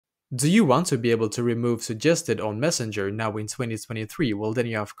Do you want to be able to remove suggested on Messenger now in 2023? Well, then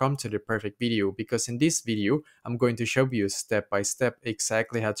you have come to the perfect video, because in this video, I'm going to show you step by step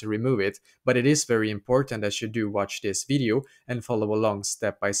exactly how to remove it. But it is very important that you do watch this video and follow along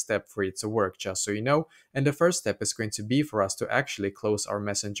step by step for it to work, just so you know. And the first step is going to be for us to actually close our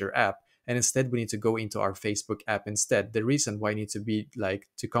Messenger app. And instead, we need to go into our Facebook app instead. The reason why I need to be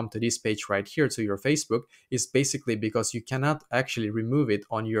to come to this page right here to your Facebook is basically because you cannot actually remove it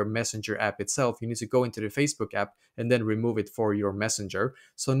on your Messenger app itself. You need to go into the Facebook app and then remove it for your Messenger.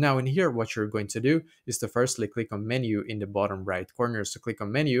 So now in here, what you're going to do is to firstly click on menu in the bottom right corner. So click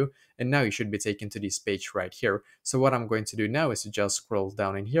on menu, and now you should be taken to this page right here. So what I'm going to do now is to just scroll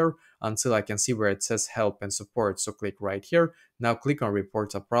down in here until I can see where it says help and support. So click right here. Now click on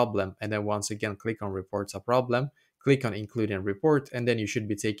report a problem, and then once again click on report a problem. Click on include and report, and then you should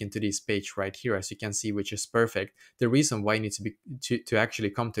be taken to this page right here, as you can see, which is perfect. The reason why you need to actually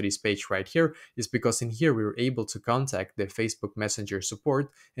come to this page right here is because in here we were able to contact the Facebook Messenger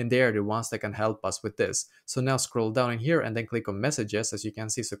support, and they are the ones that can help us with this. So now scroll down in here and then click on messages, as you can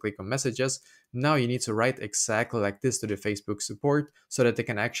see. So click on messages. Now you need to write exactly like this to the Facebook support so that they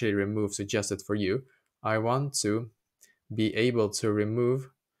can actually remove suggested for you. I want to be able to remove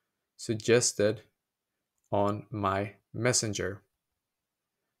suggested on my Messenger.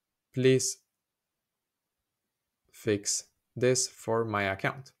 Please fix this for my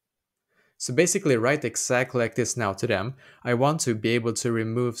account. So basically write exactly like this now to them. I want to be able to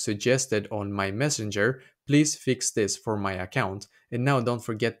remove suggested on my Messenger. Please fix this for my account. And now don't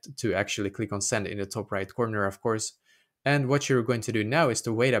forget to actually click on send in the top right corner, of course. And what you're going to do now is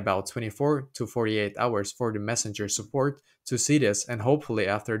to wait about 24 to 48 hours for the Messenger support to see this, and hopefully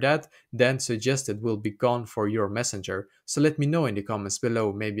after that, then suggested will be gone for your Messenger. So let me know in the comments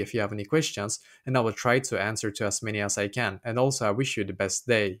below, maybe if you have any questions, and I will try to answer to as many as I can. And also I wish you the best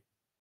day.